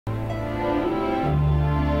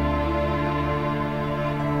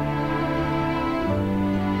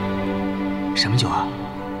什么酒啊？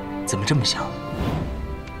怎么这么香？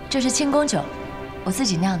这是清宫酒，我自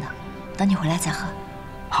己酿的，等你回来再喝。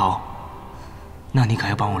好，那你可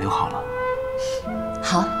要帮我留好了。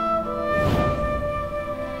好。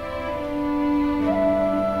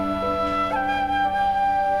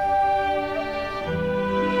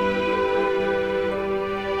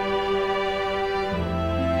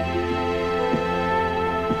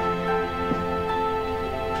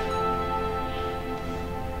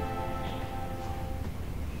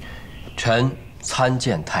 臣参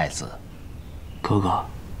见太子。哥哥，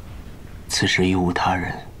此事亦无他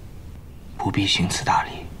人，不必行此大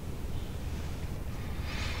礼。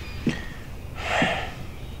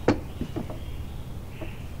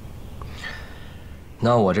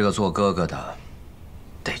那我这个做哥哥的，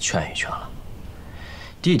得劝一劝了。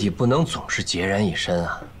弟弟不能总是孑然一身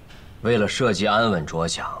啊，为了社稷安稳着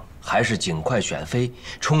想，还是尽快选妃，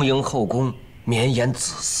充盈后宫，绵延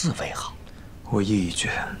子嗣为好。我意已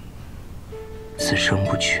决。 此生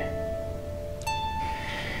不娶。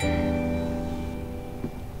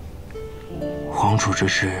皇储之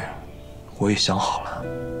事，我也想好了。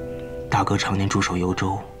大哥常年驻守幽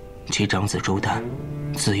州，其长子周旦，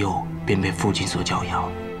自幼便被父亲所教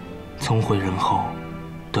养，聪慧仁厚，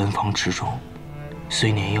端方持重。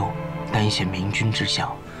虽年幼，但已显明君之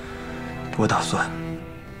相。我打算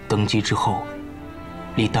登基之后，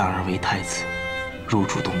立旦儿为太子，入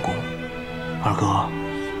主东宫。二哥。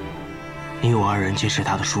 你我二人皆是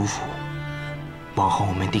他的叔父，往后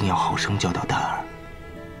我们定要好生教导旦儿，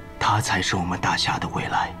他才是我们大夏的未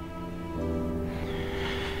来。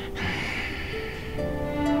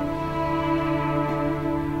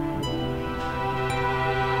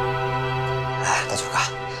哎，大舅哥，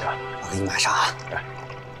我给你买上啊。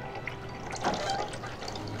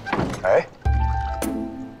哎，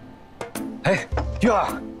哎，玉儿，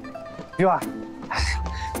玉儿，哎，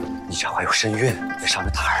你这怀有身孕，得上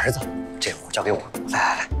面大儿子。 这活交给我，来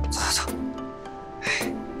来来，走走走。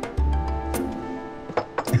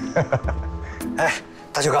哎，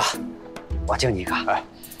大舅哥，我敬你一个。哎，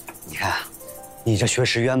你看，你这学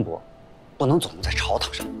识渊博，不能总在朝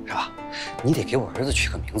堂上，是吧？你得给我儿子取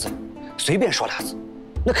个名字，随便说俩字，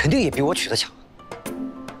那肯定也比我取得强。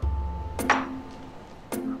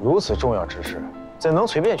如此重要之事，怎能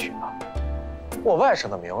随便取呢？我外甥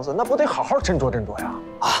的名字，那不得好好斟酌斟酌呀！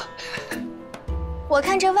啊！ 我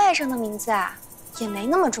看这外甥的名字啊，也没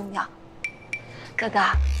那么重要。哥哥，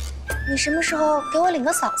你什么时候给我领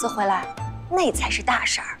个嫂子回来，那才是大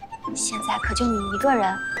事儿。现在可就你一个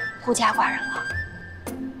人，孤家寡人了。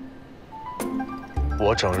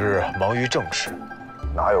我整日忙于政事，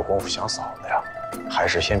哪有功夫想嫂子呀？还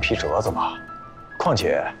是先批折子吧。况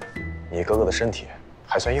且，你哥哥的身体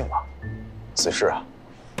还算硬朗，此事啊，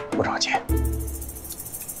不着急。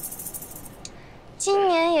今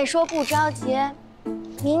年也说不着急。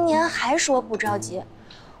 明年还说不着急，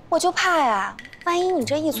我就怕呀，万一你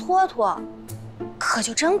这一蹉跎，可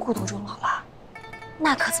就真孤独终老了，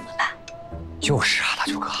那可怎么办？就是啊，大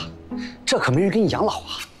舅哥，这可没人给你养老啊！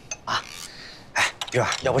啊，哎，玉儿，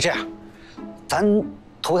要不这样，咱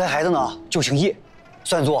头胎孩子呢就姓叶，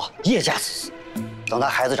算作叶家子嗣。等咱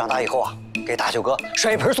孩子长大以后啊，给大舅哥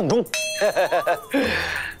摔一盆送终。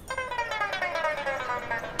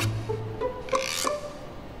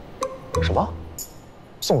什么？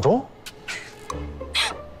 宋忠，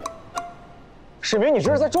世明，你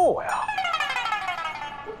这是在咒我呀？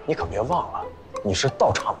你可别忘了，你是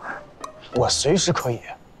道场门，我随时可以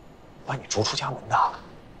把你逐出家门的。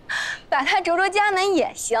把他逐出家门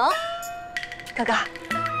也行。哥哥，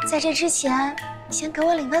在这之前，你先给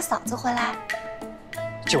我领个嫂子回来。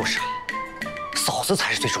就是啊，嫂子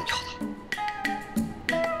才是最重要的。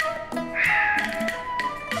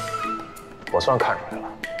我算看出来了，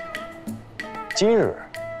今日。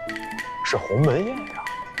 是鸿门宴呀！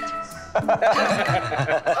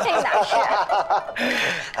这哪是？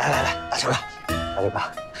来来来，大舅哥，大舅哥，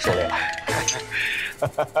受累了。